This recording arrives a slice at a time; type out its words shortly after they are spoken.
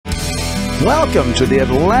Welcome to the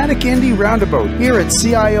Atlantic Indie Roundabout here at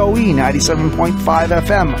CIOE 97.5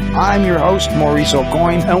 FM. I'm your host, Maurice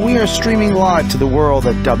O'Coin, and we are streaming live to the world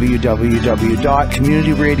at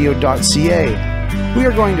www.communityradio.ca. We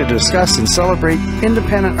are going to discuss and celebrate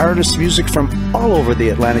independent artists' music from all over the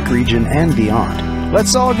Atlantic region and beyond.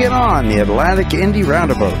 Let's all get on the Atlantic Indie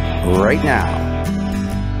Roundabout right now.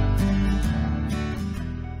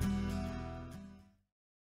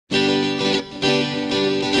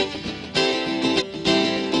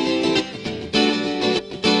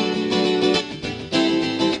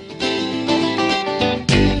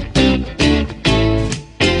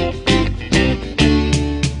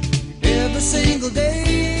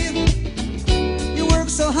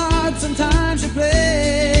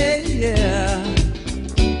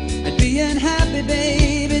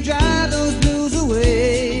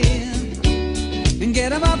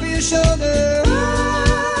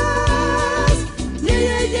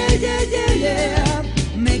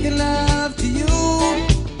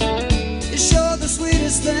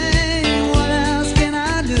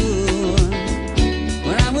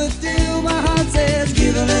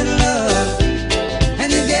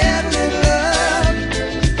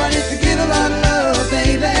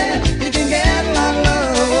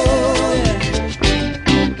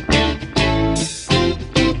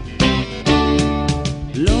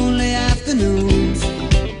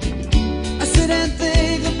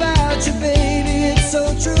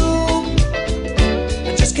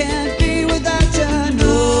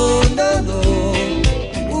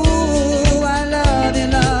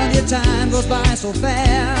 So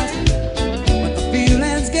fast, but the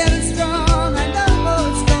feeling's getting strong. I know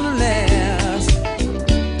it's gonna last.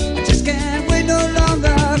 I just can't wait no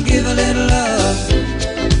longer. Give a little love,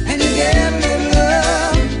 and you get a little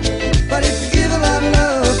love. But if you give a lot of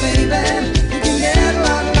love, baby, you can get a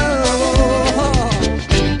lot of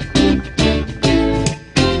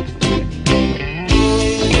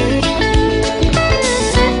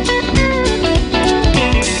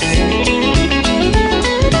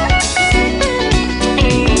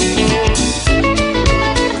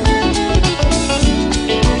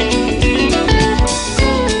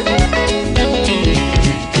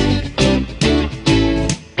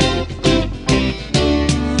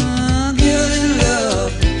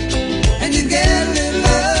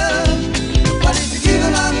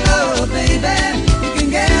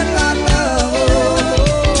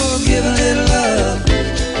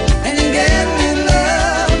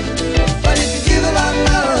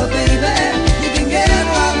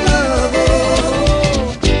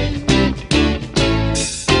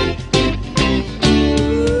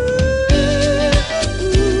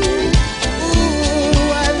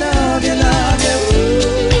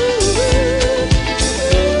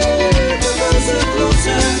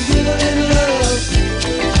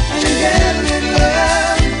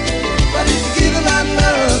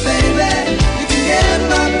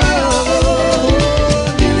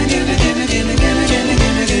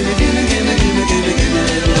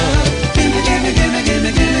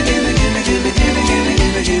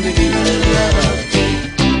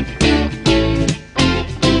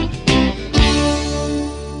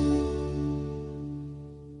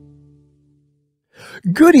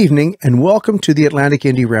Good evening and welcome to the Atlantic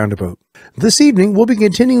Indie Roundabout. This evening we'll be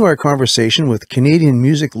continuing our conversation with Canadian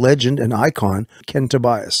music legend and icon Ken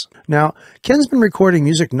Tobias. Now, Ken's been recording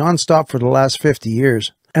music non-stop for the last 50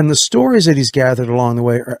 years, and the stories that he's gathered along the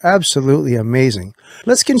way are absolutely amazing.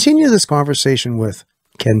 Let's continue this conversation with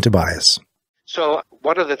Ken Tobias. So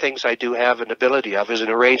one of the things I do have an ability of is an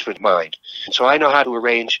arrangement mind. So I know how to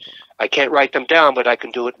arrange. I can't write them down, but I can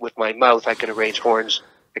do it with my mouth. I can arrange horns.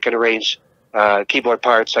 I can arrange keyboard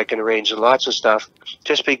parts. I can arrange lots of stuff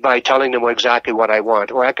just by telling them exactly what I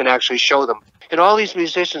want, or I can actually show them. And all these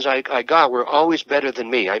musicians I got were always better than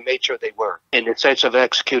me. I made sure they were in the sense of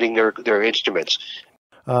executing their instruments.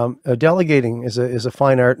 Delegating is a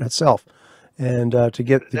fine art in itself, and to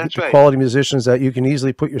get the right. quality musicians that you can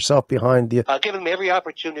easily put yourself behind the. I'll give them every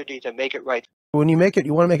opportunity to make it right. When you make it,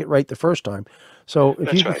 you want to make it right the first time. So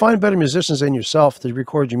if you can find better musicians than yourself to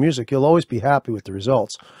record your music, you'll always be happy with the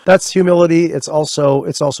results. That's humility. It's also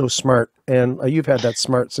smart, and you've had that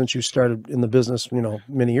smart since you started in the business,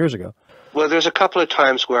 many years ago. Well, there's a couple of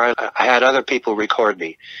times where I had other people record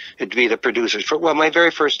me. It'd be the producers. My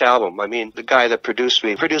very first album, the guy that produced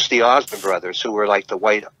me produced the Osmond Brothers, who were like the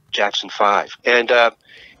White Jackson 5. And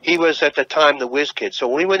he was at the time the whiz kid. So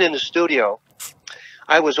when we went in the studio,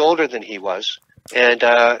 I was older than he was.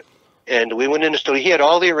 And we went in the studio. He had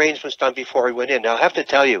all the arrangements done before we went in. Now, I have to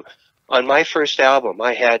tell you, on my first album,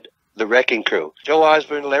 I had the Wrecking Crew. Joe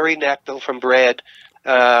Osborne, Larry Knackville from Bread,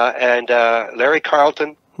 and Larry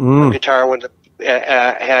Carlton, guitar when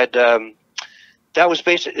had that was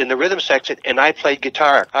basically in the rhythm section, and I played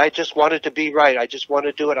guitar. I just wanted to be right. I just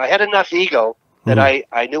wanted to do it. I had enough ego that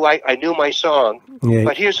I knew my song. Yeah.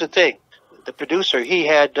 But here's the thing: the producer, he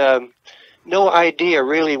had no idea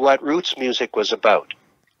really what roots music was about,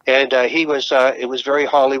 and he was it was very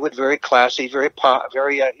Hollywood, very classy, very pop,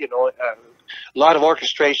 very a lot of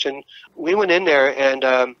orchestration. We went in there,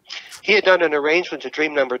 and he had done an arrangement to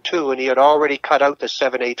Dream Number 2, and he had already cut out the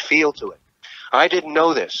 7/8 feel to it. I didn't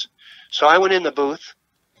know this. So I went in the booth,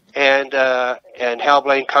 and Hal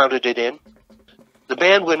Blaine counted it in. The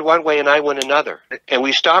band went one way, and I went another. And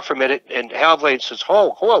we stopped for a minute, and Hal Blaine says,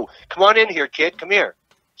 "Whoa, come on in here, kid, come here."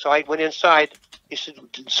 So I went inside. He said,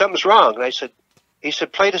 "Something's wrong." And he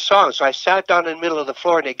said, "Play the song." So I sat down in the middle of the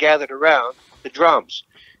floor, and they gathered around the drums.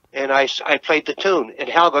 And I played the tune. And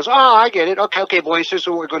Hal goes, "Oh, I get it. Okay, boys, here's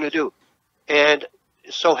what we're going to do." And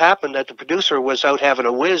it so happened that the producer was out having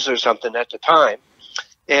a whiz or something at the time.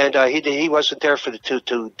 And he wasn't there for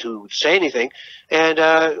to say anything, and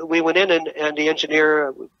we went in, and the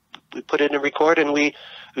engineer, we put in a record, and we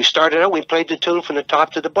started out. We played the tune from the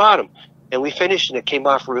top to the bottom, and we finished, and it came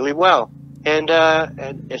off really well. And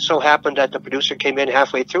it so happened that the producer came in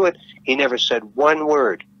halfway through it. He never said one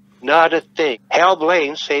word, not a thing. Hal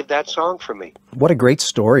Blaine saved that song for me. What a great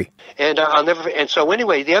story. And I'll never. And so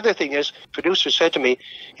anyway, the other thing is, producer said to me,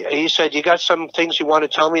 he said, "You got some things you want to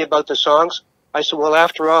tell me about the songs?" I said, "Well,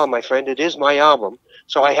 after all, my friend, it is my album,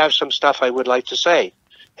 so I have some stuff I would like to say."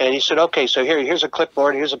 And he said, "Okay, so here's a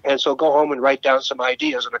clipboard, here's a pencil, go home and write down some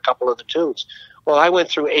ideas on a couple of the tunes." Well, I went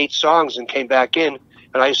through 8 songs and came back in,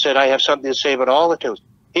 and I said, "I have something to say about all the tunes."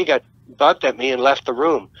 He got bugged at me and left the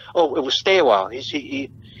room. Oh, it was Stay a While. He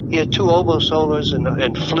had 2 oboe solos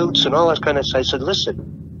and flutes and all that kind of stuff. I said, "Listen,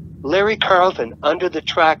 Larry Carlton under the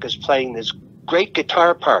track is playing this great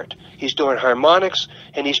guitar part. He's doing harmonics,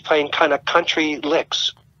 and he's playing kind of country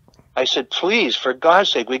licks." I said, "Please, for God's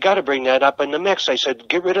sake, we got to bring that up in the mix." I said,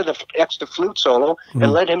 "Get rid of the extra flute solo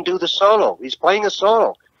and let him do the solo. He's playing a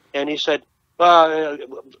solo." And he said,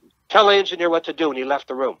 "Tell the engineer what to do," and he left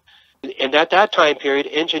the room. And at that time period,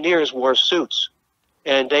 engineers wore suits,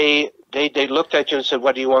 and they looked at you and said,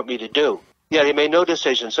 "What do you want me to do?" Yeah, they made no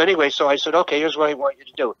decisions. Anyway, so I said, "Okay, here's what I want you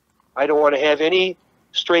to do. I don't want to have any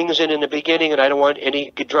strings in the beginning, and I don't want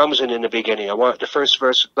any drums in the beginning. I want the first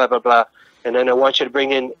verse, blah, blah, blah. And then I want you to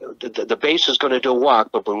bring in, the bass is going to do a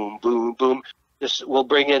walk, boom, boom, boom. This will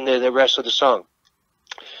bring in the rest of the song.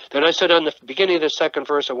 Then I said on the beginning of the second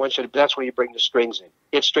verse, I want you to, that's where you bring the strings in.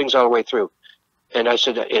 Hit strings all the way through. And I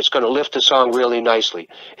said, it's going to lift the song really nicely.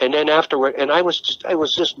 And then afterward, and I was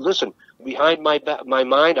just, listen, behind my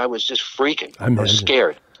mind, I was just freaking. I was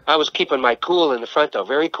scared. I was keeping my cool in the front, though,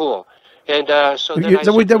 very cool. And so then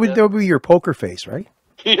that would be your poker face, right?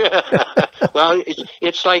 Yeah. Well,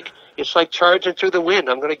 it's like charging through the wind.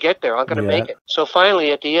 I'm going to get there. I'm going to make it. So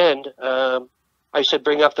finally, at the end, I said,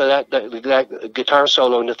 bring up that guitar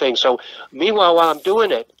solo and the thing. So meanwhile, while I'm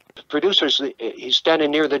doing it, the producer's, he's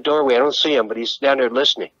standing near the doorway. I don't see him, but he's down there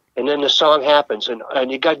listening. And then the song happens,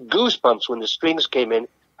 and you got goosebumps when the strings came in.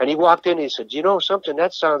 And he walked in and he said, "You know something?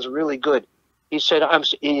 That sounds really good." He said,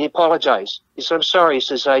 he apologized. He said, "I'm sorry." He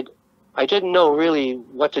says, I didn't know really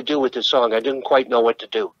what to do with the song. I didn't quite know what to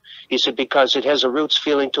do. He said, because it has a roots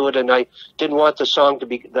feeling to it, and I didn't want the song to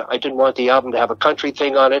be, I didn't want the album to have a country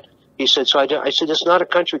thing on it. He said, so I said, it's not a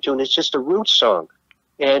country tune, it's just a roots song.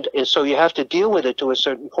 And so you have to deal with it to a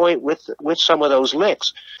certain point with some of those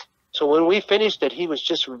licks. So when we finished it, he was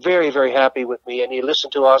just very, very happy with me, and he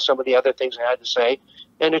listened to some of the other things I had to say,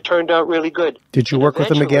 and it turned out really good. Did you work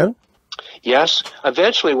with him again? Yes.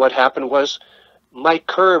 Eventually what happened was, Mike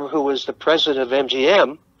Curb, who was the president of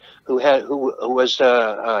MGM, he had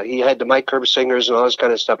the Mike Curb singers and all this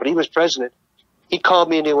kind of stuff, but he was president. He called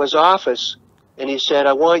me into his office, and he said,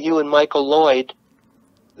 "I want you and Michael Lloyd,"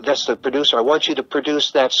 that's the producer, "I want you to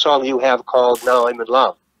produce that song you have called Now I'm in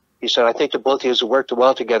Love." He said, "I think the both of you worked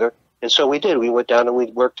well together." And so we did. We went down and we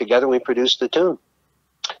worked together, and we produced the tune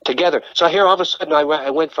together. So here all of a sudden I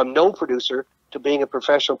went from no producer to being a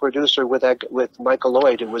professional producer with Michael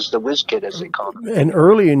Lloyd. It was the whiz kid, as they call him. And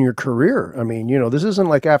early in your career, I mean, this isn't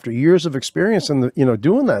like after years of experience and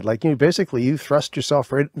doing that. Like basically you thrust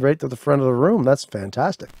yourself right to the front of the room. That's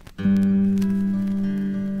fantastic.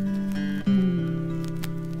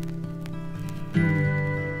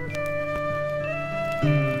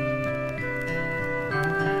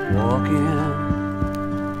 Walking,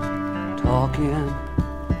 talking.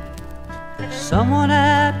 Someone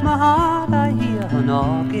at my heart, I hear her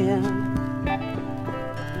knocking.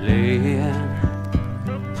 Laying,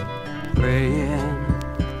 praying.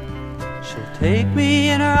 She'll take me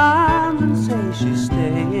in her arms and say she's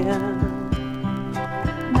staying.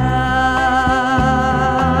 Now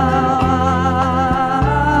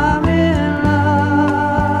I'm in love.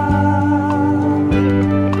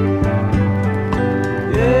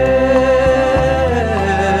 Yes,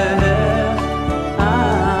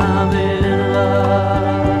 I'm in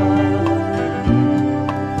love.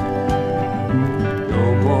 No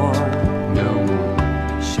more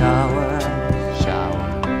showers.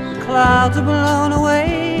 The clouds are blown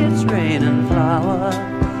away, it's raining flowers.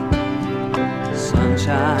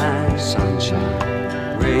 Sunshine,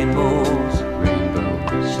 rainbows.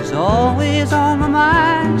 She's always on my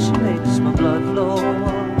mind, she makes my blood flow.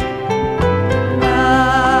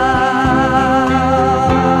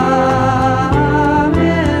 I'm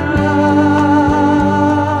in love.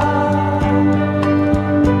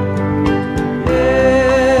 Yes,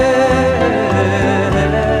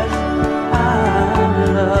 I'm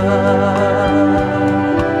in love.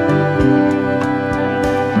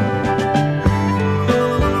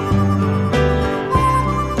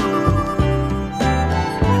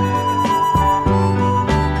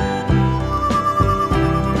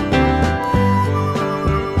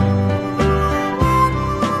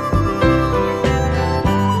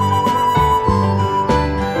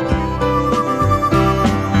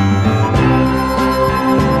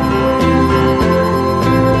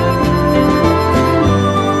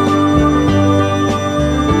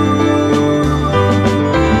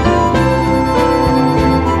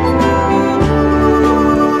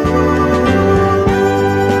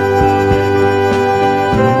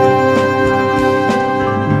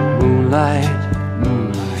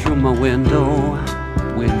 Through my window.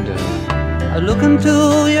 I look into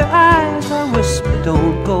your eyes, I whisper,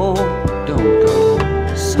 don't go.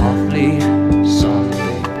 Softly,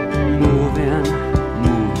 moving.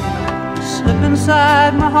 Slip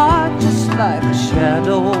inside my heart just like a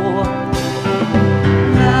shadow.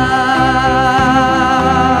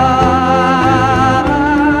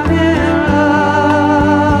 I'm in love.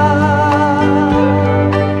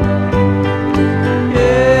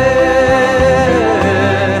 Yes,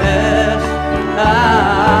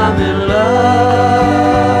 I'm in love.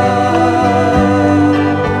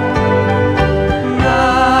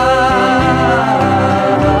 Now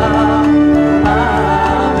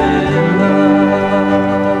I'm in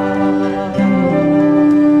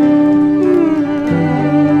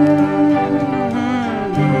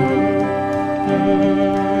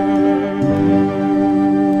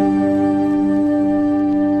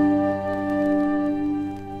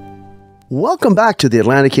Welcome back to the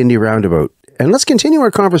Atlantic Indie Roundabout, and let's continue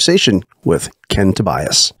our conversation with Ken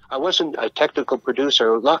Tobias. I wasn't a technical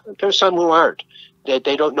producer. There's some who aren't. They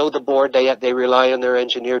don't know the board. They rely on their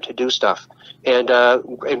engineer to do stuff, and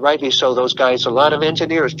rightly so. Those guys, a lot of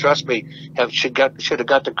engineers, trust me, should have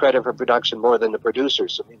got the credit for production more than the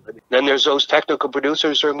producers. Then there's those technical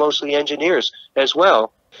producers who are mostly engineers as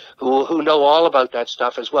well, who know all about that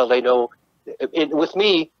stuff as well. They know. With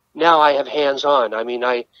me now, I have hands on. I mean,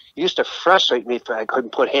 I used to frustrate me if I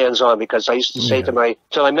couldn't put hands on, because I used to say to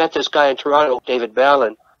till I met this guy in Toronto, David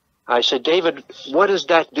Ballin. I said, David, what does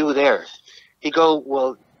that do there? He'd go,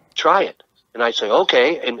 well, try it. And I'd say,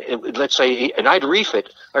 okay. And let's say, and I'd reef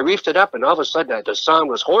it. I reefed it up, and all of a sudden the sound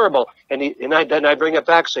was horrible. And then I bring it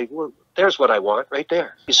back and say, well, there's what I want right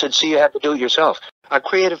there. He said, see, you have to do it yourself. A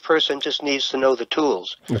creative person just needs to know the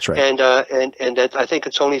tools. That's right. And I think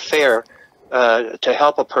it's only fair to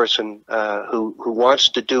help a person who wants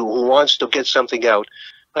to get something out.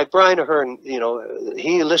 Like Brian Ahern,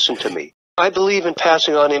 he listened to me. I believe in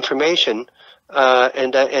passing on information,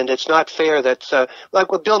 and it's not fair that,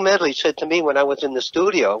 like what Bill Medley said to me when I was in the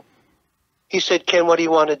studio. He said, Ken, what do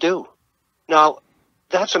you want to do? Now,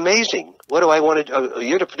 that's amazing. What do I want to do?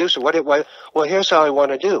 You're the producer. Well, here's how I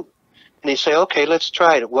want to do. And he'd say, okay, let's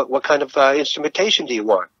try it. What kind of instrumentation do you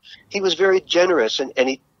want? He was very generous, and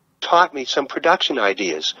he taught me some production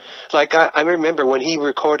ideas. Like I remember when he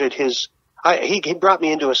recorded he brought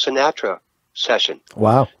me into a Sinatra session.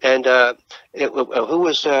 Wow. And who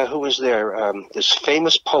was there? This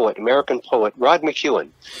famous poet, American poet, Rod McEwen.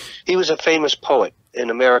 He was a famous poet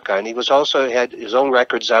in America, and he was also had his own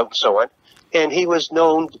records out and so on. And he was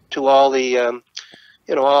known to all the,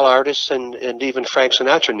 all artists, and even Frank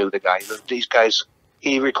Sinatra knew the guy. These guys,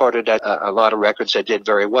 he recorded a lot of records that did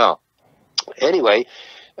very well. Anyway,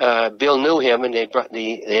 Bill knew him, and they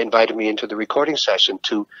invited me into the recording session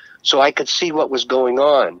so I could see what was going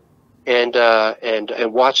on, and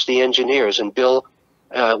watch the engineers. And Bill,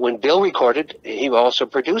 when Bill recorded, he also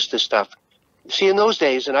produced this stuff. See, in those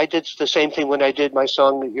days, and I did the same thing when I did my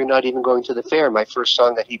song, You're Not Even Going to the Fair, my first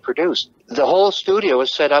song that he produced. The whole studio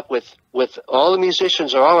was set up with all the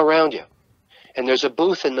musicians are all around you. and there's a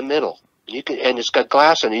booth in the middle. And it's got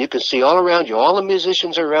glass in it. You can see all around you. All the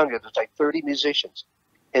musicians are around you. There's like 30 musicians.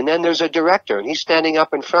 And then there's a director, and he's standing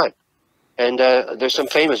up in front. And there's some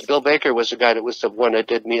famous. Bill Baker was the guy that was the one that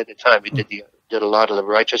did me at the time. He did a lot of the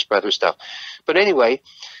Righteous Brothers stuff. But anyway,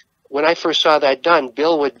 when I first saw that done,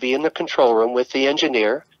 Bill would be in the control room with the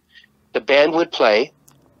engineer. The band would play.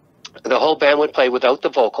 The whole band would play without the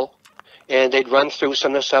vocal. And they'd run through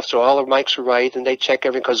some of the stuff so all the mics were right, and they'd check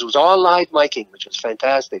everything because it was all live miking, which was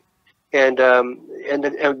fantastic. And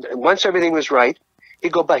once everything was right,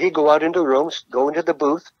 he'd go out into the rooms, go into the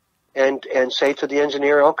booth, and say to the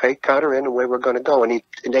engineer, "Okay, cut her in, and where we're going to go." And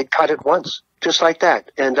they'd cut it once, just like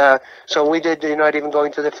that. And so we did "You're Not Even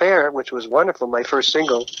Going to the Fair," which was wonderful, my first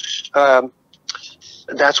single.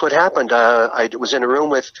 That's what happened. I was in a room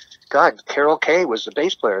with, Carol Kay was the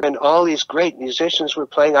bass player, and all these great musicians were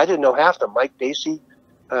playing. I didn't know half them. Mike Basie.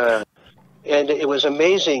 And it was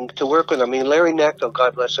amazing to work with him. I mean, Larry Neckel,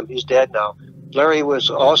 God bless him, he's dead now. Larry was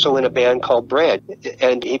also in a band called Bread,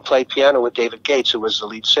 and he played piano with David Gates, who was the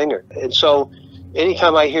lead singer. And so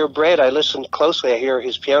anytime I hear Bread, I listen closely. I hear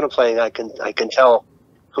his piano playing. I can tell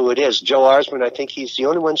who it is. Joe Arsman, I think he's the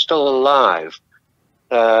only one still alive.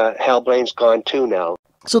 Hal Blaine's gone too now.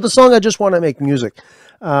 So the song "I Just Want to Make Music,"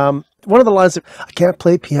 one of the lines, "I can't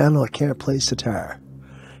play piano, I can't play sitar."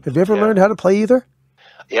 Have you ever learned how to play either?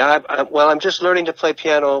 Yeah, well, I'm just learning to play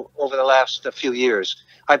piano over the last few years.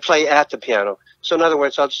 I play at the piano. So in other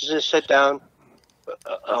words, I'll just sit down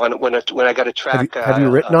when I got a track. Have you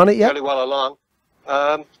written on it yet? Fairly well along.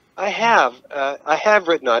 I have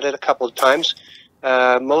written on it a couple of times,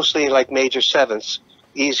 mostly like major sevenths,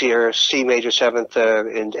 easier C major seventh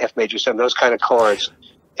and F major seventh, those kind of chords.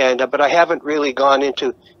 And but I haven't really gone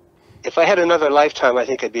into. If I had another lifetime, I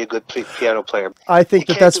think I'd be a good piano player. I think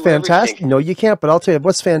that's fantastic. Everything. No, you can't. But I'll tell you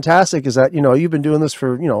what's fantastic is that, you've been doing this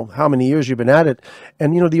for, how many years you've been at it.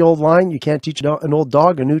 And, the old line, you can't teach an old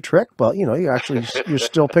dog a new trick. Well, you're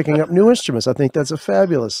still picking up new instruments. I think that's a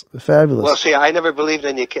fabulous. Well, see, I never believed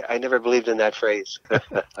in that phrase.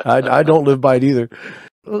 I don't live by it either.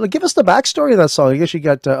 Well, give us the backstory of that song. I guess you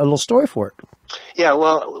got a little story for it. Yeah,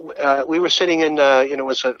 well, we were sitting in, it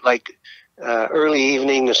was early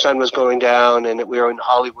evening, the sun was going down, and we were in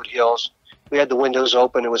Hollywood Hills. We had the windows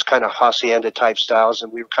open. It was kind of hacienda type styles,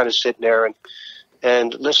 and we were kind of sitting there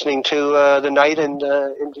and listening to the night and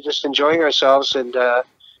just enjoying ourselves and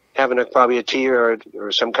having probably a tea or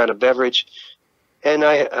some kind of beverage. And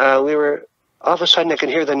we were all of a sudden I could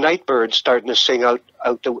hear the night birds starting to sing out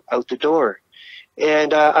the door.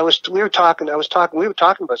 And we were talking about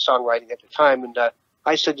songwriting at the time, and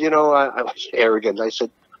I said, I was arrogant. I said,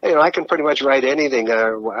 I can pretty much write anything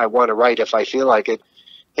I want to write if I feel like it.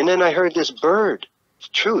 And then I heard this bird,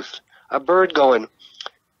 a bird going.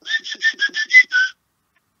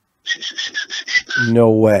 No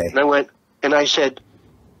way. And I went, and I said,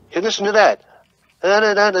 hey, listen to that. Da,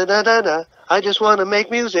 da, da, da, da, da, da. I just want to make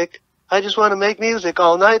music. I just want to make music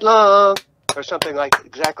all night long. Or something like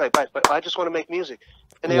exactly, but I just want to make music.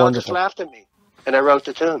 And they all just laughed at me. And I wrote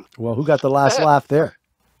the tune. Well, who got the last laugh there?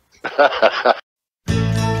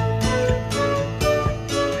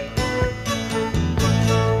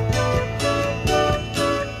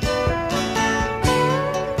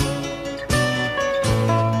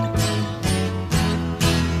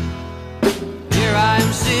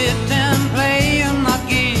 Sitting playing my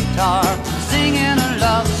guitar, singing a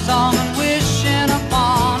love song and wishing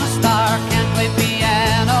upon a star. Can't play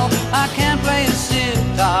piano, I can't play a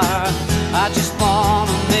sitar. I just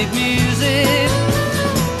wanna make music.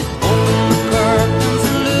 Open the curtains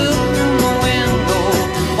and look through my window,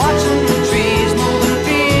 watching the trees moving,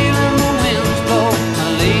 feeling the winds blow. The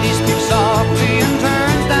lady speaks softly and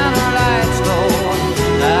turns down her lights low.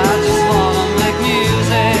 I just wanna make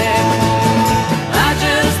music.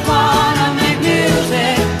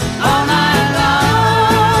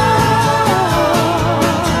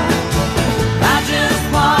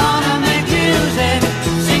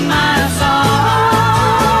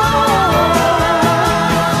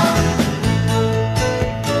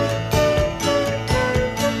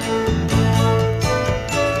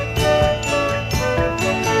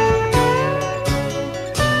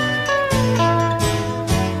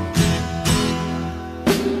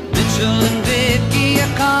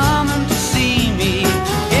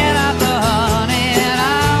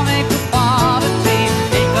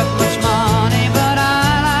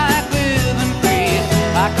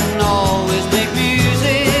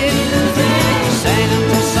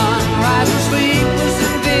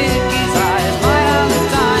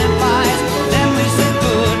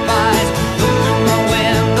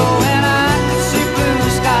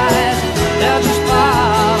 Just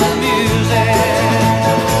follow music.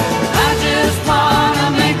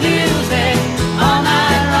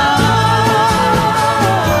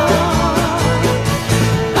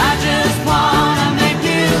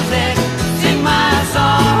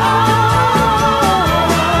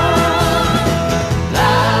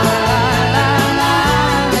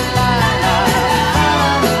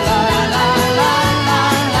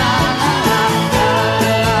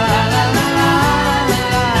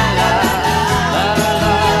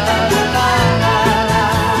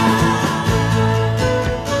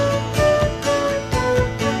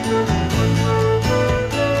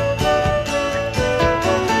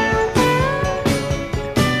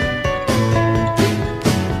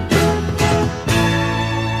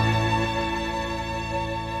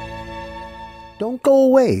 Don't go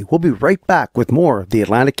away. We'll be right back with more of the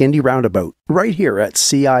Atlantic Indie Roundabout, right here at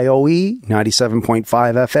CIOE 97.5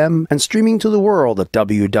 FM and streaming to the world at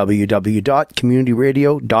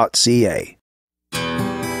www.communityradio.ca.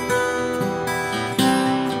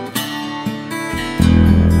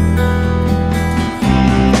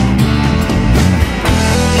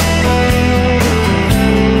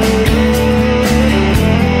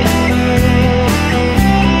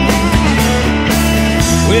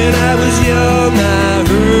 When I was young, I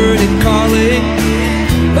heard it calling,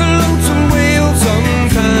 a lonesome wail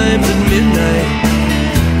sometimes at midnight.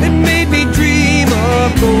 It made me dream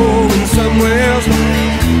of going somewhere else,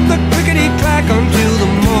 the clickety-clack until the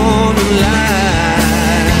morning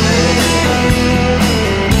light.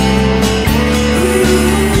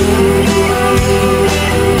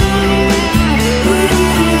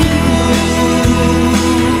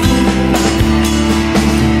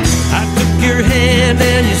 I took your hand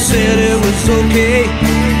and you said it was okay.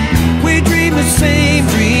 We dreamed the same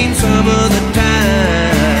dream some of the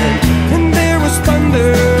time, and there was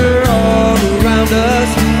thunder all around us.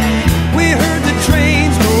 We heard the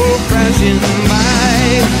trains go crashing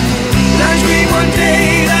by, and I dreamed one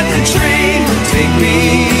day that the train would take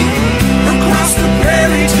me across the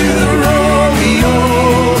prairie to the rodeo.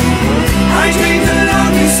 I dreamed the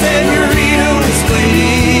lovely senorita was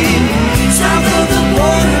waiting south of the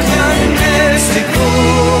border down in Mexico.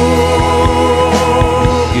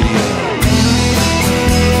 Giddy up.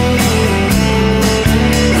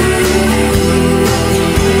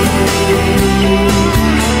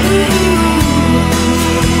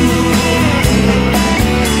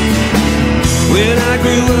 When I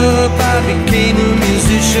grew up, I became a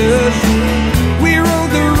musician. We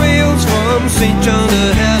rode the rails from St. John to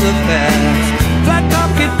Halifax, flat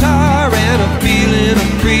top guitar and a feeling of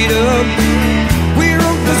freedom. We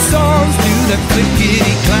wrote the songs to the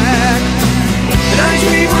clickety-clack, and I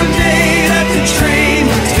dreamed one day that the train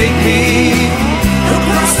would take me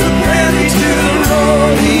across the prairie to the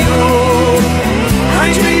rodeo.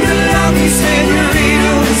 I dreamed a lovely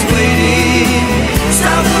senorita was waiting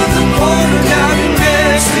south of the border down in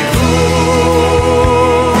Mexico.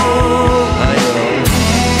 I know.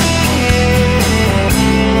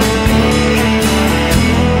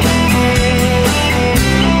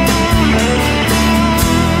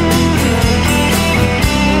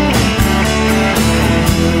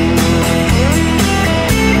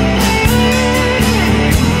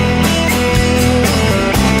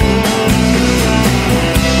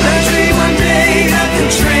 I dreamed one day that the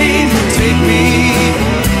train would take me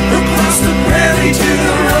across the prairie to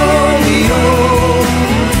the rodeo.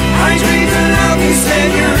 I dreamed a lovely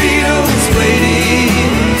senorita was waiting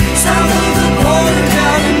south of the border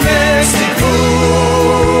down in Mexico.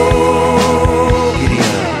 Giddy up.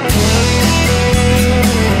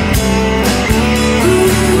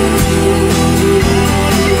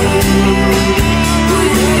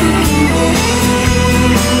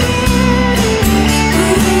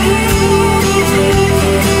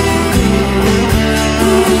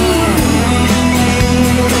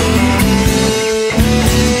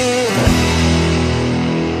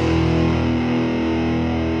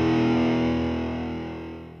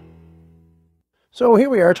 So here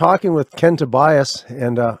we are talking with Ken Tobias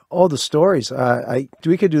and all the stories.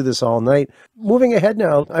 We could do this all night. Moving ahead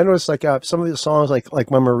now, I noticed like some of the songs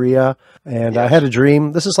like My Maria and I Had a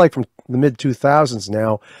Dream. This is like from the mid 2000s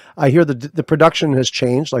now. I hear the production has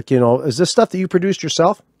changed. Like, you know, is this stuff that you produced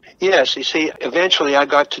yourself? Yes, you see, eventually I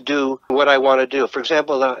got to do what I want to do. For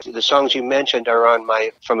example, the songs you mentioned are on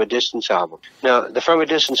my From a Distance album. Now, the From a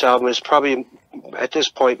Distance album is probably, at this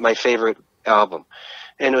point, my favorite album.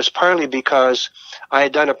 And it was partly because I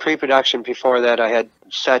had done a pre-production before that. I had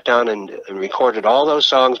sat down and recorded all those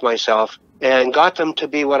songs myself and got them to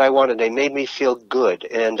be what I wanted. They made me feel good.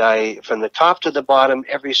 And from the top to the bottom,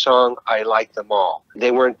 every song, I liked them all.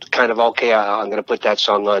 They weren't kind of, okay, I'm going to put that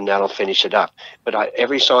song on, that'll finish it up. But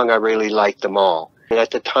every song, I really liked them all. And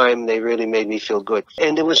at the time, they really made me feel good.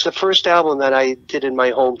 And it was the first album that I did in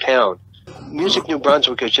my hometown. Music New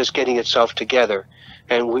Brunswick was just getting itself together.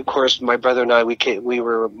 And of course, my brother and I, we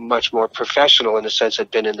were much more professional in the sense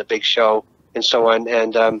had been in the big show and so on.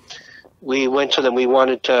 And we went to them. We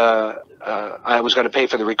wanted to. I was going to pay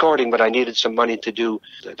for the recording, but I needed some money to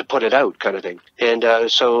put it out, kind of thing. And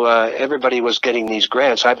so everybody was getting these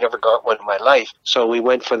grants. I've never got one in my life, so we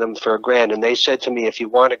went for them for a grant. And they said to me, if you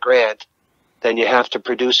want a grant, then you have to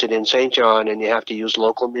produce it in St. John, and you have to use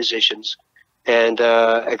local musicians, and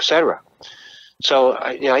etc. So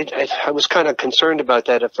I was kind of concerned about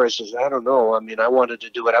that at first. I don't know. I mean, I wanted to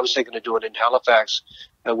do it. I was thinking of doing it in Halifax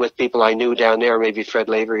with people I knew down there, maybe Fred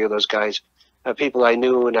Lavery or those guys. people I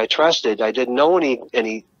knew and I trusted. I didn't know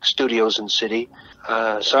any studios in the city,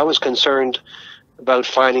 so I was concerned about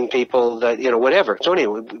finding people that, whatever. So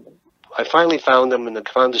anyway, I finally found them and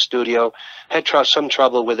found the studio. Had some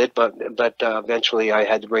trouble with it, but eventually I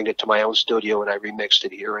had to bring it to my own studio and I remixed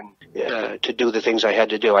it here and to do the things I had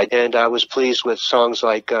to do. And I was pleased with songs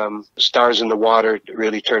like "Stars in the Water." It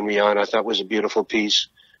really turned me on. I thought it was a beautiful piece,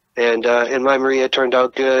 and "My Maria" turned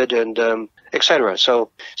out good, and etc.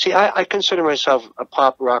 So see, I consider myself a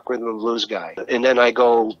pop, rock, rhythm and blues guy, and then I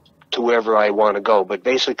go to wherever I want to go, but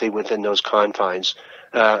basically within those confines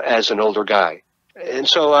as an older guy. And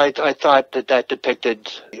so I thought that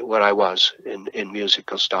depicted what I was in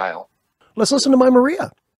musical style. Let's listen to "My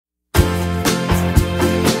Maria."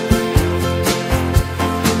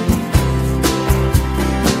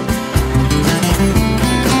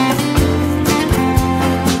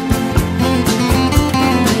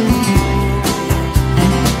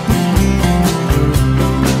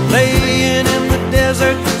 Laying in the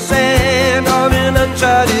desert sand on an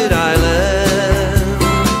uncharted island,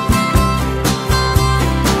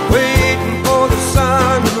 waiting for the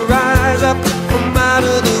sun to rise up from out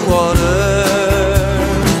of the water.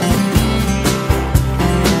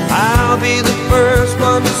 I'll be the first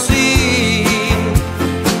one to see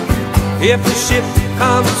if the ship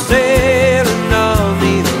comes sailing on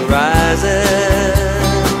the horizon.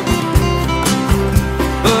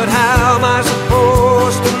 But how am I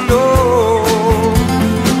supposed to know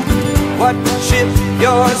what ship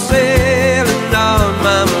you're sailing on,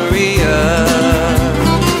 my Maria?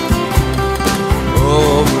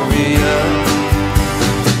 Oh, Maria,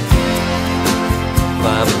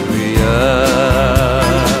 my Maria.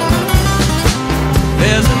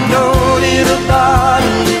 There's a note in a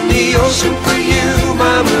bottle in the ocean for you,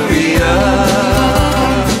 my Maria.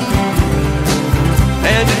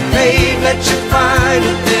 And if fate let you find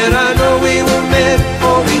it, then I know we were meant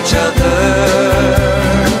for each other.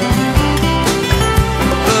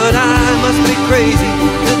 But I must be crazy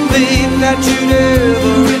to think that you'd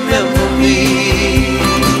ever remember me.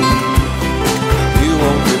 You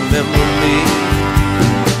won't remember me,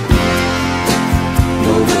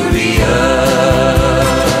 no, Maria.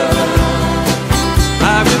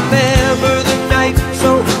 I remember the night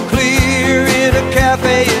so clear in a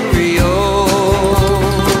cafe in Rio.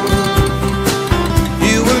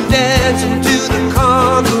 You were dancing to the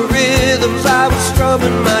conga rhythms, I was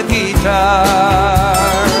strumming my guitar,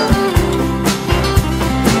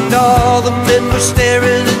 and all the men were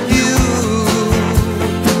staring at you,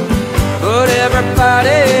 but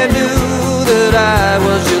everybody knew that I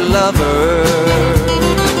was your lover.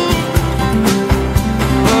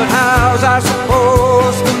 But how's I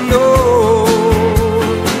supposed to know?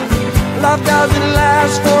 Love doesn't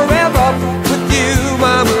last forever with you,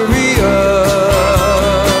 my Maria.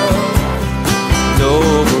 No,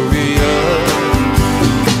 Maria,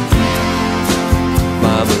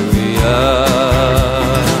 my Maria.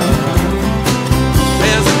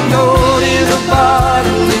 There's a note in a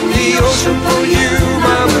bottle in the ocean for you,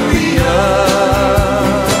 my Maria.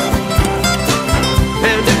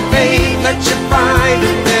 And if fate let you find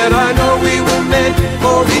it, then I know we were meant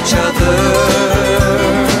for each other.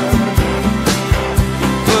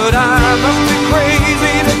 But I must be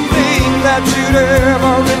crazy to think that you'd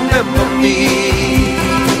ever remember me.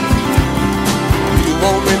 You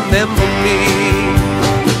won't remember me,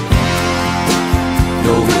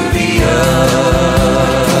 no, Maria.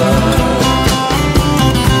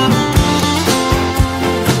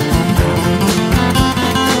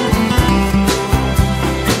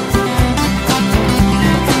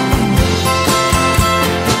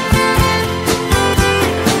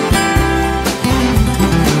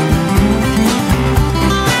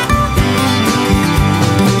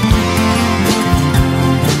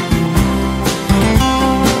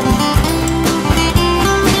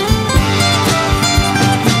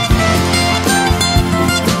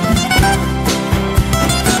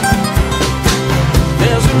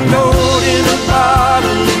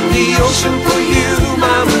 For you,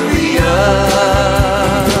 my Maria.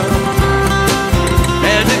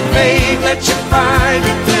 And if fate let you find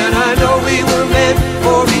it, then I know we were meant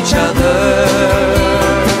for each other.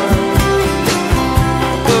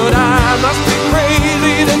 But I must be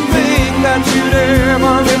crazy to think that you'd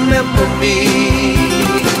ever remember me.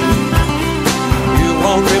 You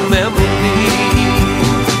won't remember me,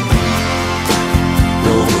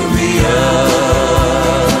 no, Maria.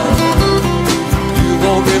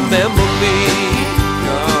 Remember me,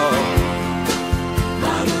 no,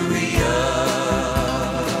 my Maria.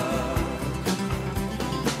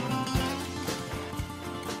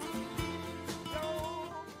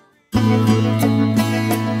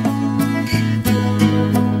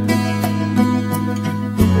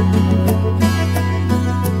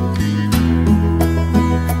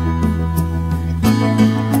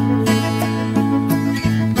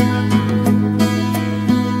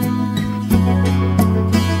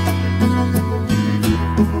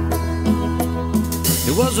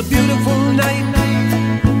 was a beautiful night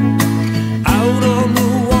out on the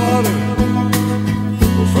water.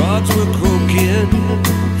 Frogs were croaking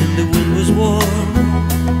and the wind was warm.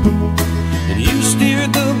 And you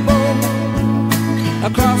steered the boat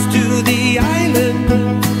across to the island.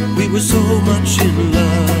 We were so much in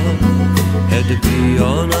love, had to be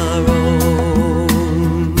on our own.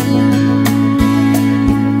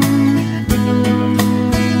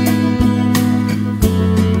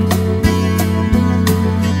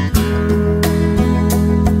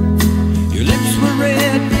 Your lips were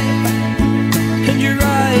red and your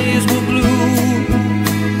eyes were blue.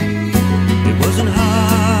 It wasn't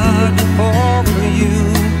hard to fall for you.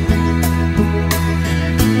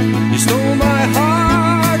 You stole my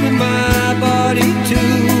heart and my body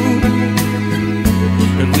too,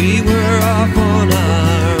 and we were off on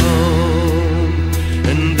our own.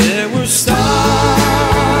 And there were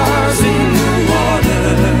stars in the water.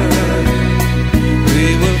 We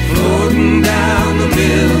were floating down the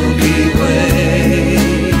Milky Way,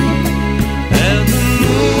 and the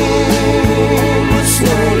moon was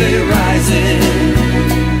slowly rising,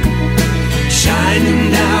 shining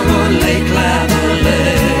down on Lake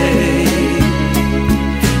Lavalley.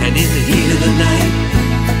 And in the heat of the night,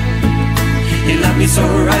 you loved me so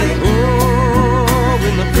right, oh,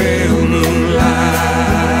 in the pale moonlight.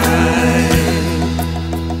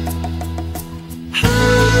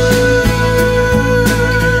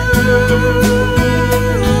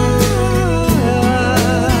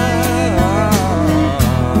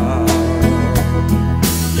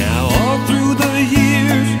 Now all through the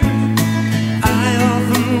years, I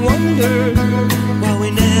often wondered why we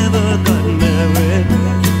never got married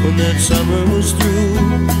when that summer was through.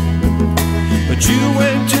 But you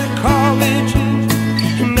went to college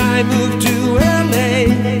and I moved to LA.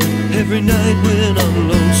 Every night when I'm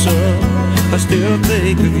lonesome, I still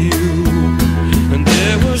think of you. And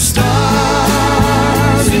there were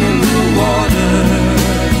stars in the water.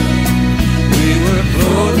 We were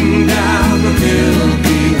floating down the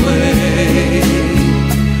Milky Way,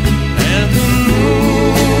 and the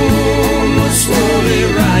moon was slowly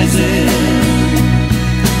rising,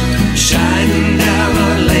 shining down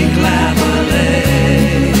on Lake Lavalley.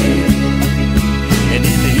 And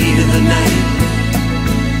in the heat of the night,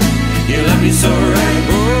 you love me so right,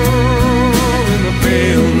 oh, in the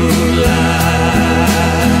pale moonlight.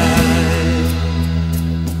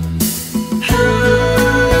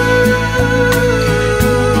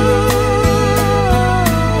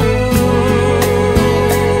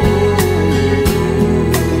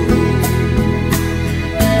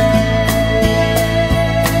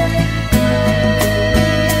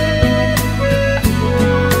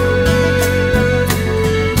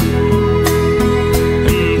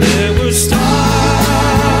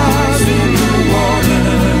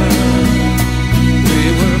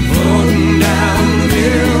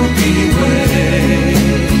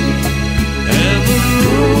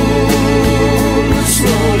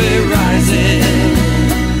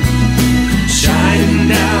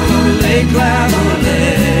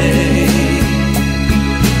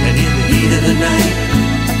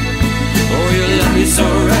 So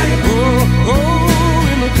right, oh,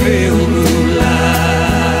 oh, in the pale moonlight.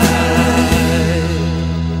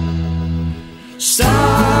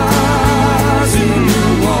 Stars in the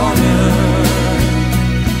water.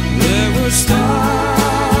 There were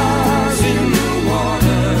stars in the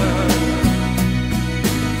water.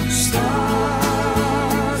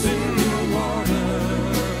 Stars in the water.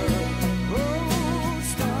 Oh,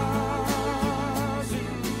 stars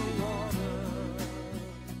in the water.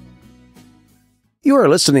 You are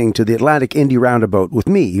listening to the Atlantic Indie Roundabout with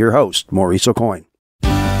me, your host, Maurice O'Coin.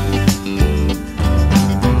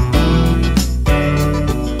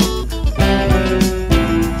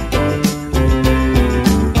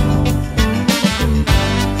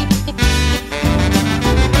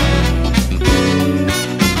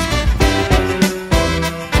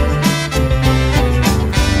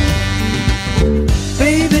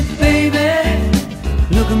 Baby, baby,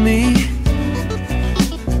 look at me.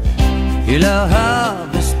 Your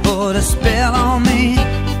love has put a spell on me.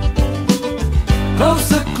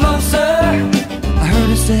 Closer, closer, I heard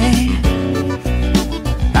her say,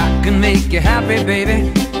 I can make you happy,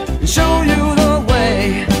 baby, and show you the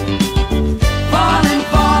way. Falling,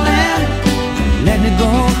 falling, let me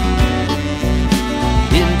go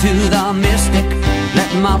into the mystic,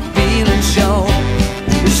 let my feelings show.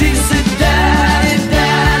 She said, Daddy,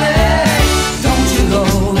 Daddy, don't you go.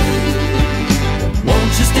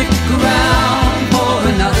 Won't you stick around for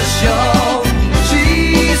another show? She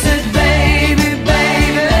said, baby,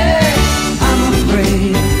 baby, I'm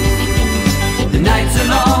afraid the nights are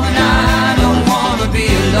long and I don't wanna be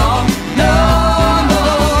alone.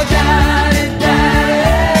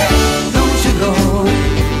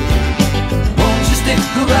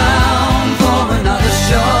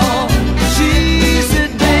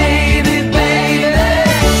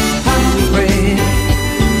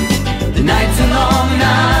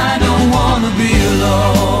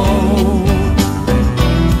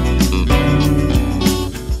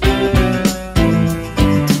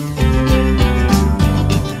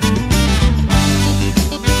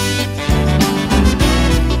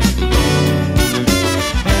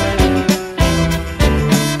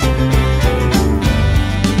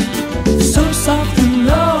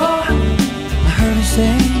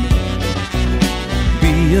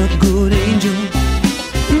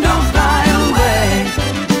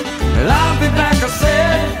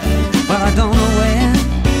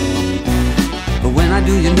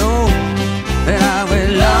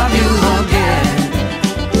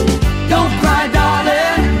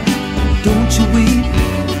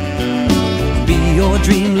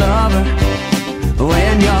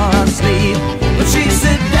 sleep. But she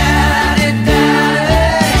said, Daddy,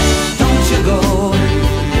 Daddy, don't you go.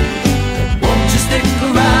 Won't you stick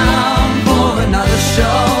around for another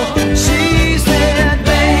show? She said,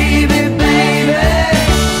 baby, baby,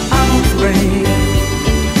 I'm afraid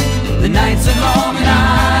the nights are long and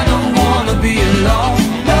I don't wanna be alone.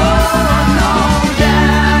 No, no,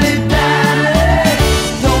 Daddy, Daddy,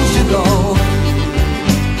 don't you go.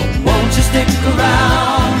 Won't you stick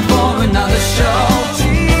around for another show?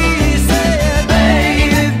 She said,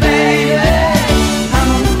 baby, baby,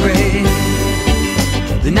 I'm afraid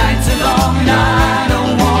the nights are long and I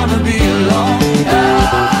don't wanna be alone. Oh,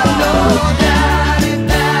 no, Daddy,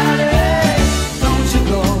 Daddy, don't you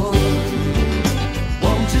go.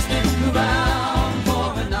 Won't you stick around for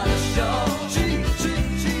another show? She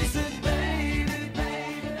said, baby,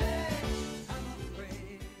 baby, I'm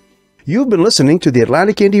afraid. You've been listening to the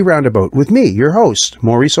Atlantic Indie Roundabout with me, your host,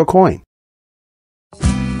 Maurice O'Coin.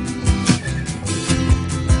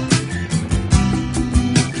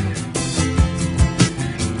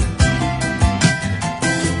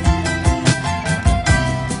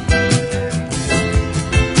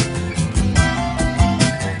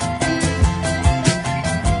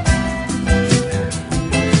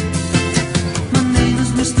 My name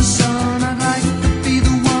is Mr. Sun, I'd like to be the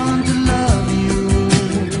one to love you.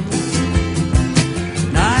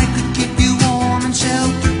 And I could keep you warm and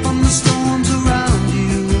shelter from the storms around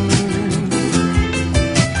you.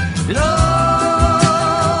 And oh,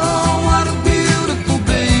 what a beautiful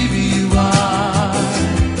baby you are.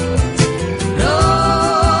 And oh,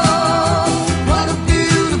 what a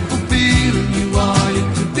beautiful feeling you are. You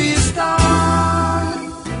could be a star.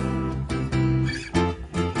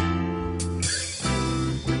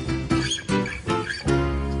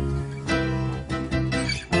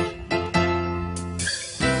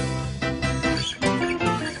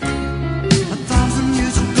 A thousand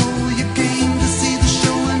years ago you came to see the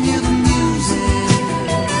show and hear the music.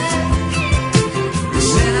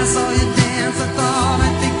 When I saw you dance I thought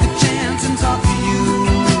I'd take a chance and talk to you.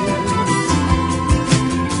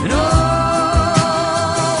 And oh,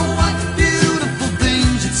 what beautiful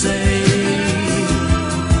things you'd say.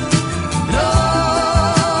 And oh,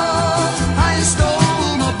 how you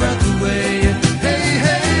stole my breath away. Hey,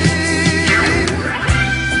 hey.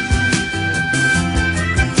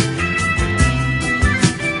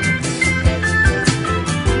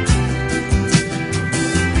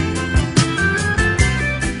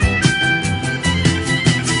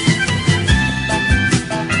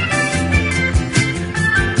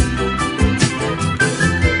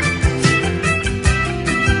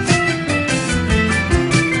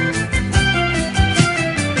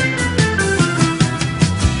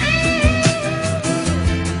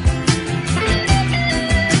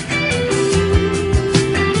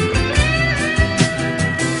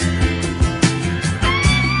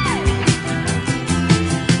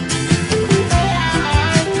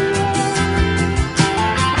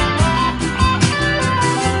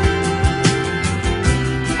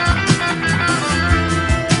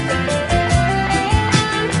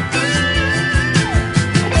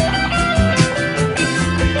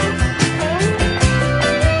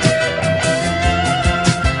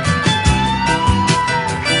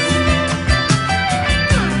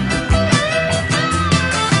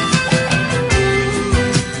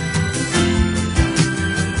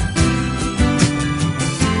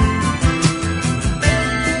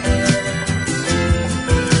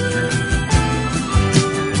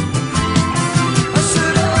 I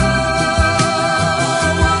said, oh,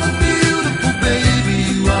 what a beautiful baby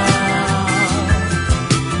you are.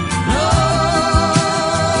 Oh,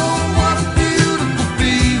 what a beautiful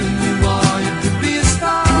feeling you are. You could be a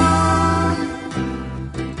star.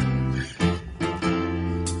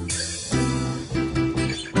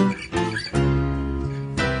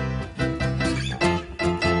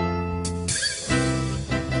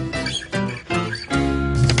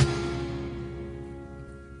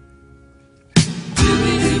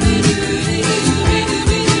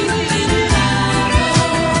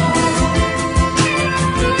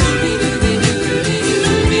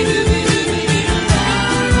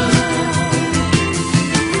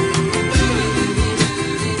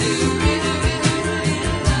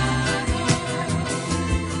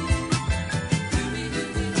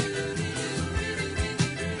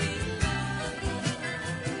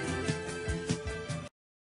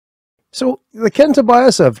 So the Ken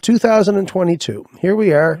Tobias of 2022. Here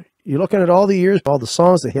we are. You're looking at all the years, all the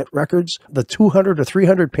songs, the hit records, the 200 or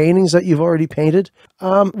 300 paintings that you've already painted.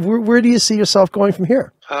 Where do you see yourself going from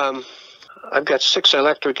here? I've got 6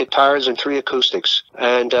 electric guitars and 3 acoustics,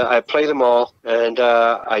 and I play them all. And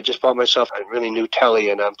I just bought myself a really new telly,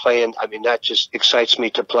 and I'm playing. I mean, that just excites me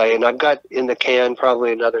to play. And I've got in the can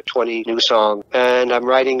probably another 20 new songs, and I'm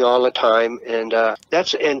writing all the time. And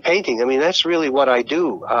and painting. I mean, that's really what I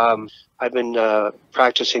do. I've been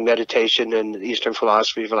practicing meditation and Eastern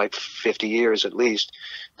philosophy for like 50 years at least.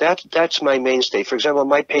 That's my mainstay. For example,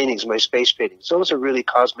 my paintings, my space paintings, those are really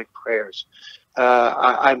cosmic prayers.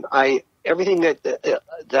 Everything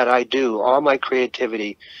that I do, all my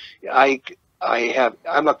creativity, I'm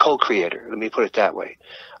a co-creator. Let me put it that way.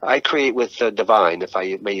 I create with the divine, if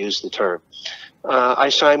I may use the term. I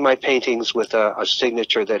sign my paintings with a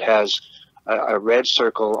signature that has a red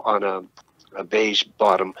circle on a beige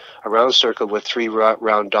bottom, a round circle with 3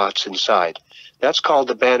 round dots inside. That's called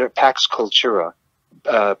the banner Pax Cultura,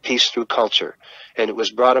 Peace Through Culture. And it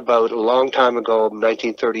was brought about a long time ago,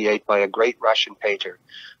 1938, by a great Russian painter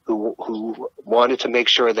who wanted to make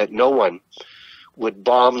sure that no one would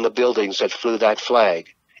bomb the buildings that flew that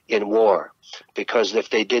flag in war, because if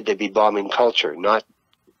they did, they'd be bombing culture. Not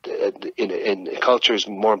in culture is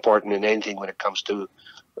more important than anything when it comes to,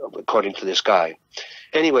 according to this guy.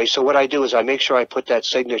 Anyway, so what I do is I make sure I put that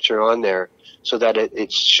signature on there so that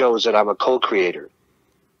it shows that I'm a co-creator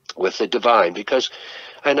with the divine. Because,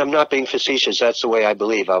 and I'm not being facetious, that's the way I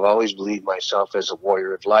believe. I've always believed myself as a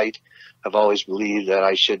warrior of light. I've always believed that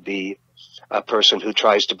I should be a person who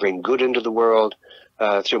tries to bring good into the world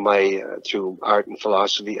through art and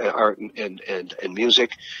philosophy, art and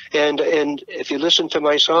music. And if you listen to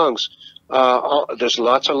my songs, there's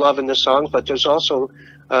lots of love in the songs, but there's also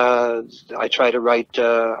I try to write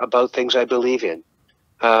about things I believe in.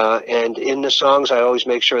 And in the songs, I always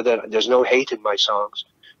make sure that there's no hate in my songs.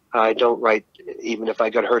 I don't write, even if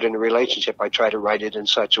I got hurt in a relationship, I try to write it in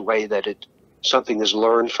such a way that something is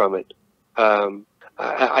learned from it.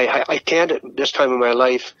 I can't at this time in my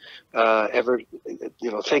life ever,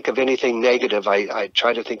 think of anything negative. I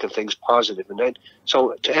try to think of things positive. And then,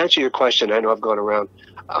 so to answer your question, I know I've gone around.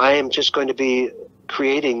 I am just going to be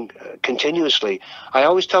creating continuously. I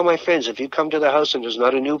always tell my friends, if you come to the house and there's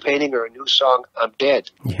not a new painting or a new song, I'm dead.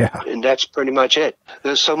 Yeah. And that's pretty much it.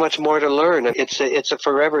 There's so much more to learn. It's a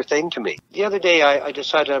forever thing to me. The other day I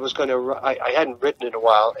decided I was going to, I hadn't written in a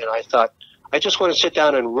while, and I thought, I just want to sit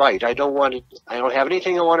down and write. I don't have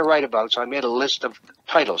anything I want to write about, so I made a list of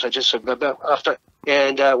titles. I just said,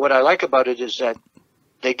 and what I like about it is that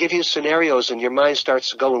they give you scenarios, and your mind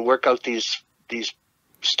starts to go and work out these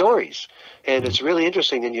stories. And it's really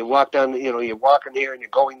interesting. And you walk down, you're walking here and you're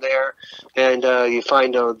going there, and you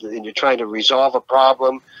find out, and you're trying to resolve a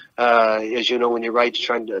problem. As you know, when you write, you're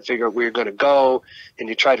trying to figure out where you're going to go, and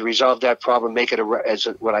you try to resolve that problem, make it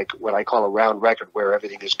what I call a round record, where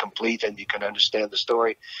everything is complete and you can understand the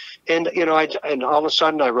story. And and all of a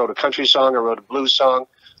sudden, I wrote a country song, I wrote a blues song,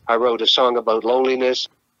 I wrote a song about loneliness,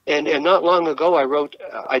 and not long ago,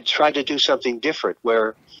 I tried to do something different,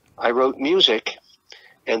 where I wrote music.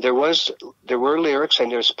 And there were lyrics,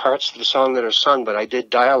 and there's parts of the song that are sung, but I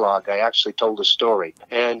did dialogue. I actually told a story,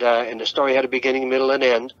 and the story had a beginning, middle, and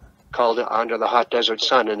end, called "Under the Hot Desert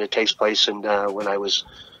Sun," and it takes place in when I used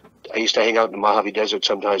to hang out in the Mojave Desert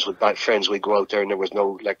sometimes with my friends. We'd go out there, and there was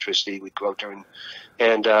no electricity. We'd go out there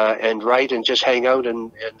and write and just hang out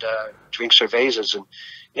and drink cervezas,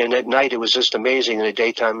 and at night it was just amazing. In the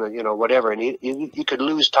daytime, whatever, and you could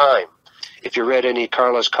lose time. If you read any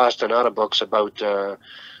Carlos Castaneda books about San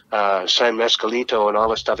Mescalito and all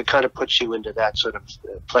this stuff, it kind of puts you into that sort of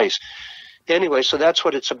place. Anyway, so that's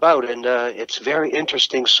what it's about, and it's a very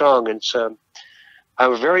interesting song. And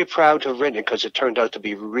I'm very proud to have written it because it turned out to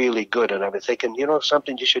be really good. And I've been thinking,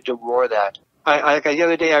 something, you should do more of that. The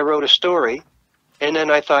other day I wrote a story, and then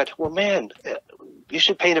I thought, well, man, you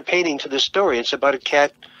should paint a painting to this story. It's about a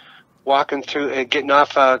cat walking through, getting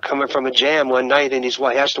off, coming from a jam one night, and he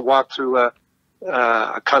has to walk through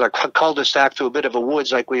a kind of cul-de-sac through a bit of a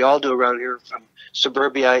woods like we all do around here from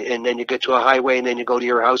suburbia, and then you get to a highway, and then you go to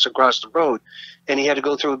your house across the road. And he had to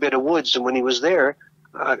go through a bit of woods, and when he was there,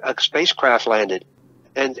 a spacecraft landed,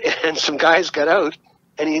 and some guys got out,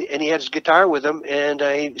 and he had his guitar with him, and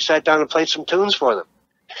he sat down and played some tunes for them.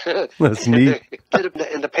 That's neat.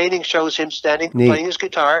 And the painting shows him standing, playing his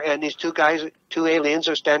guitar, and these two aliens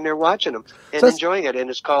are standing there watching him and enjoying it. And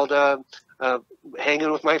it's called Hanging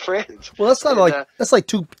with My Friends. Well, that's not that's like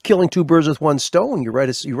killing two birds with one stone. You write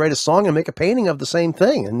a song and make a painting of the same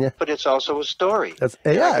thing, and but it's also a story. I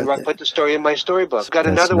can put the story in my storybook. Got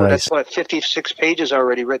another one that's 56 pages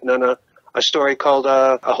already written on a story called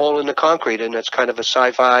A Hole in the Concrete, and that's kind of a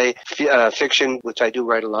sci-fi fiction, which I do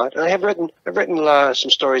write a lot. And I've written some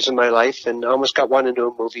stories in my life, and I almost got one into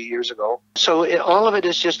a movie years ago. So all of it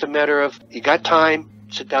is just a matter of, you got time,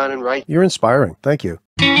 sit down and write. You're inspiring. Thank you.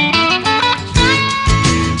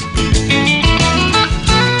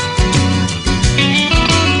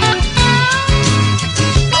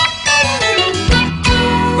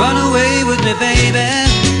 Run away with me, baby.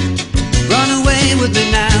 Run away with me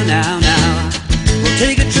now, now, now. We'll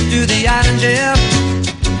take a trip to the island, yeah.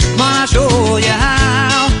 Come on, I'll show you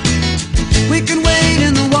how. We can wade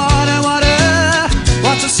in the water, water.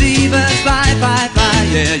 Watch the seabirds fly, fly, fly.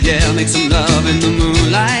 Yeah, yeah, make some love in the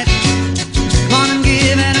moonlight. Come on and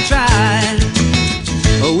give it a try.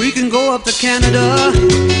 Or we can go up to Canada,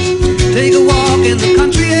 take a walk in the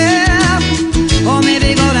country, yeah. Or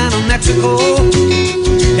maybe go down to Mexico.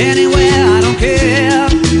 Anywhere, I don't care.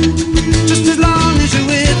 Just as long as you're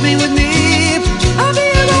with me, I'll be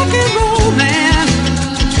a rock and roll man.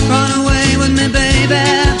 Run away with me, baby.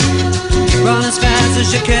 Run as fast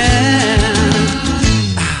as you can.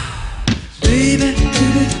 Baby,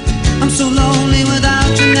 baby, I'm so lonely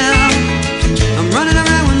without you now. I'm running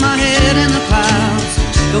around with my head in the clouds.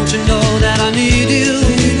 Don't you know that I need you?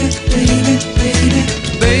 Baby, baby,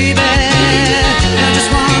 baby, baby. There's just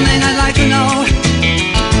one thing I'd like to know.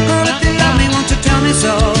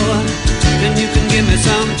 So, then you can give me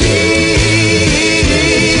some peace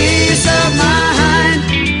of mind.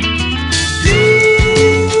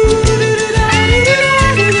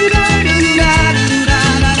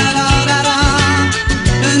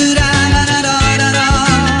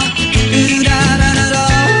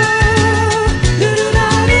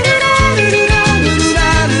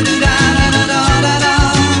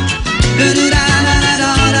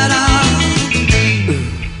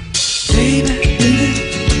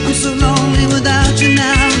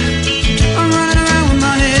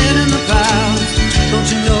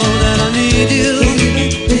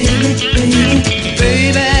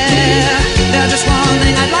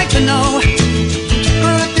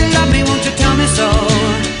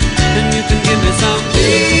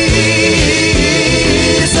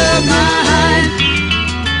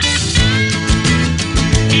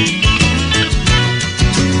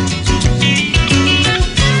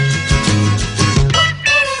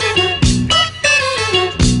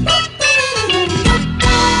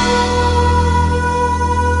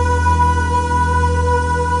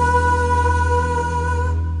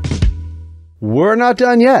 We're not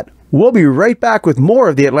done yet. We'll be right back with more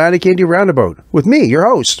of the Atlantic Indie Roundabout with me, your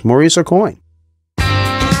host, Maurice O'Coin.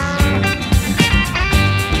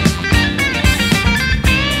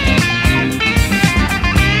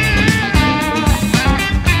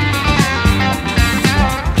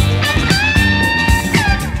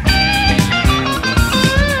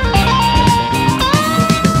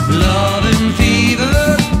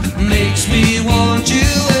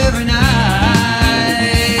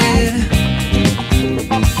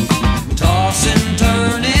 Tossing,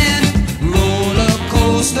 turning, roller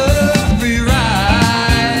coaster,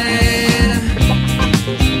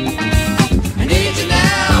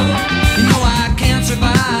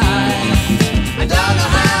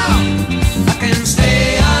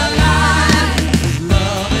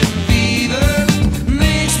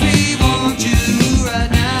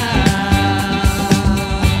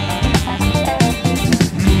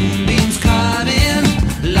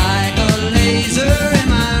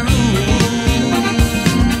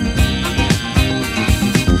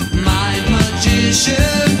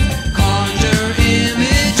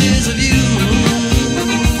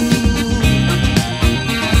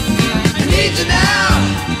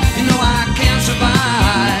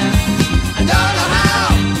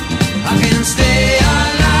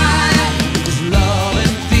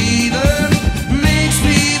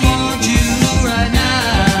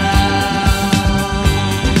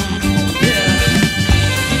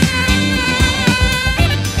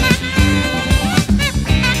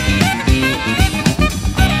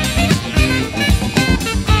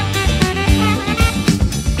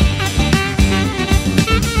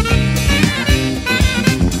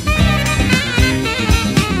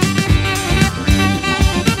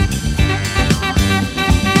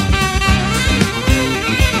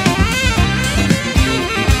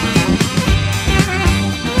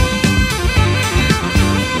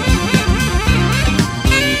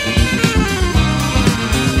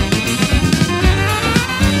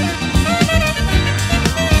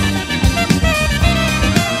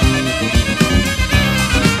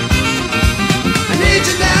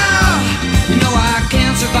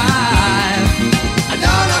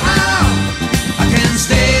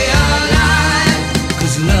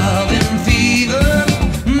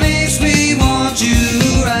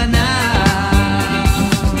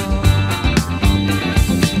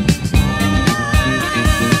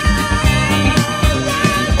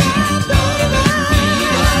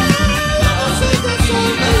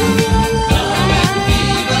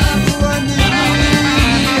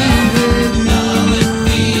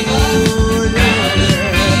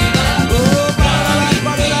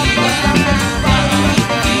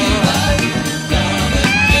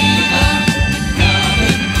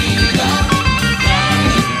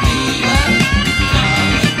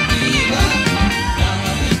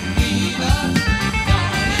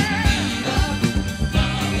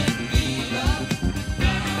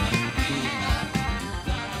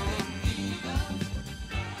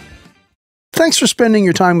 Thanks for spending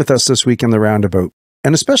your time with us this week in the Roundabout,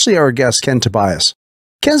 and especially our guest, Ken Tobias.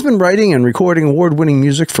 Ken's been writing and recording award-winning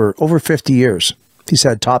music for over 50 years. He's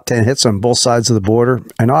had top 10 hits on both sides of the border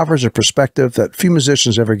and offers a perspective that few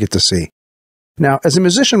musicians ever get to see. Now, as a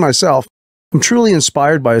musician myself, I'm truly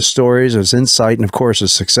inspired by his stories, his insight, and of course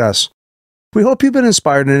his success. We hope you've been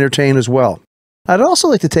inspired and entertained as well. I'd also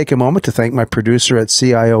like to take a moment to thank my producer at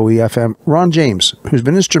CIOE-FM, Ron James, who's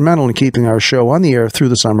been instrumental in keeping our show on the air through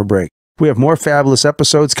the summer break. We have more fabulous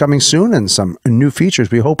episodes coming soon and some new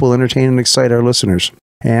features we hope will entertain and excite our listeners.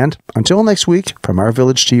 And until next week, from our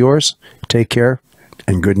village to yours, take care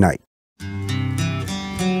and good night.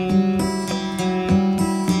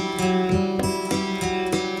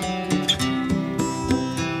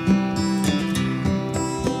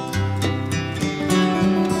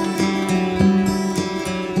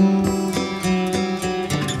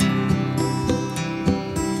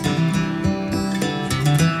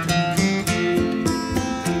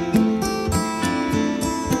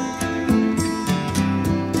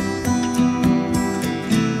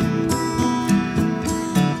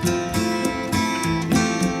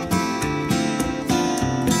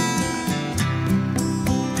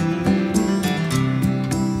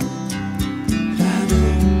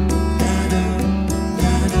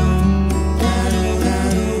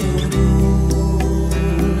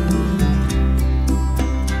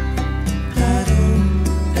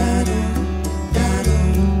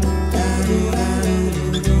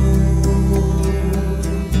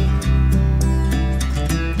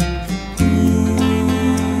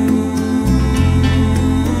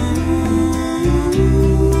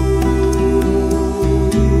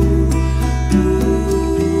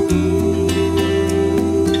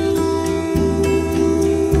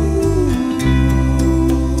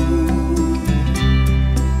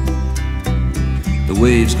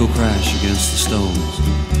 Waves go crash against the stones,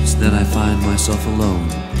 so then I find myself alone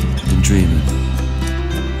and dreaming.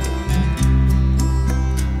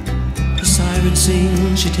 The siren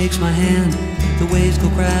sings, she takes my hand. The waves go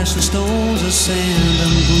crash, the stones are sand.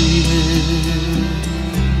 I'm grieving.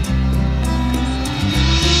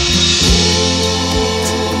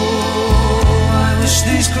 Oh, I wish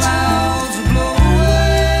these clouds would blow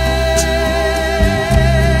away.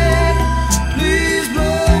 Please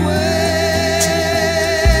blow away.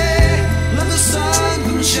 Let the sun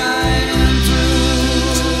come shining through.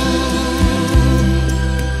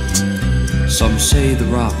 Some say the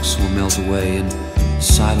rocks will melt away and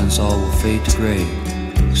silence all will fade to gray,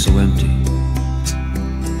 so empty.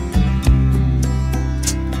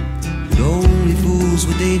 But only fools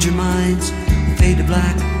with danger minds will fade to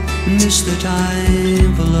black and miss their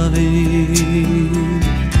time for loving.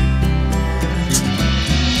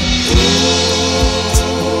 Oh,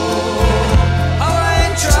 I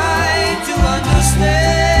ain't trying to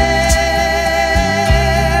understand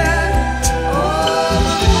all the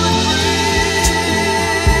footprints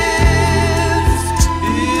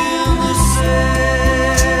in the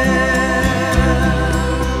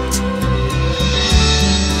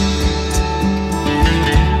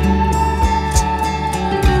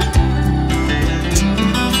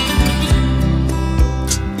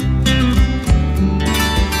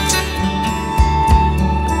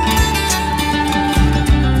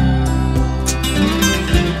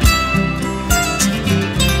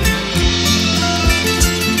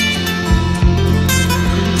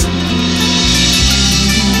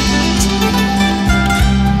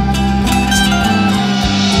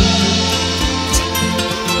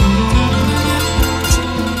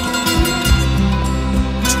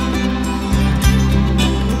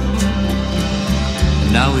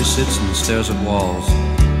Now he sits and stares at walls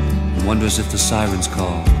and wonders if the siren's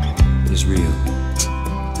call is real.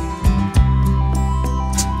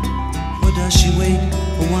 Or does she wait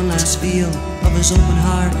for one last feel of his open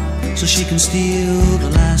heart so she can steal the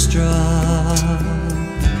last drop?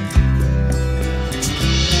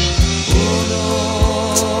 Oh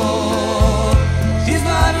Lord, he's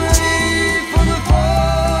not ready for the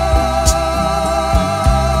fall,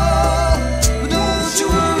 but don't you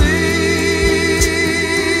worry.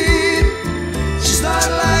 She's not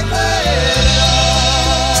like that at all.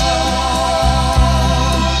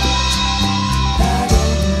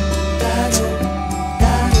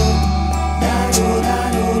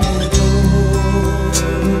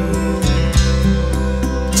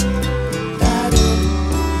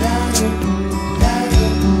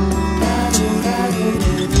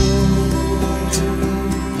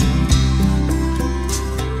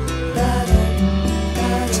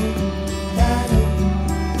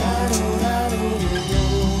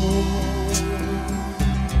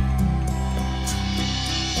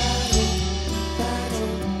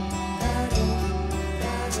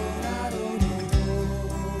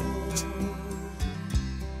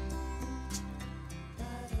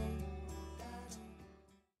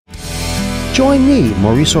 Join me,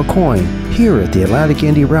 Maurice O'Coin, here at the Atlantic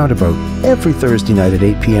Indie Roundabout every Thursday night at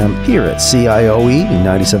 8 p.m. here at CIOE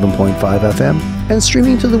 97.5 FM and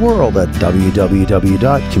streaming to the world at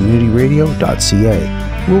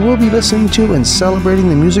www.communityradio.ca, where we'll be listening to and celebrating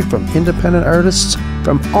the music from independent artists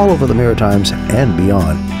from all over the Maritimes and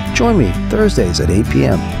beyond. Join me Thursdays at 8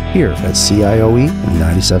 p.m. here at CIOE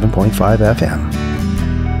 97.5 FM.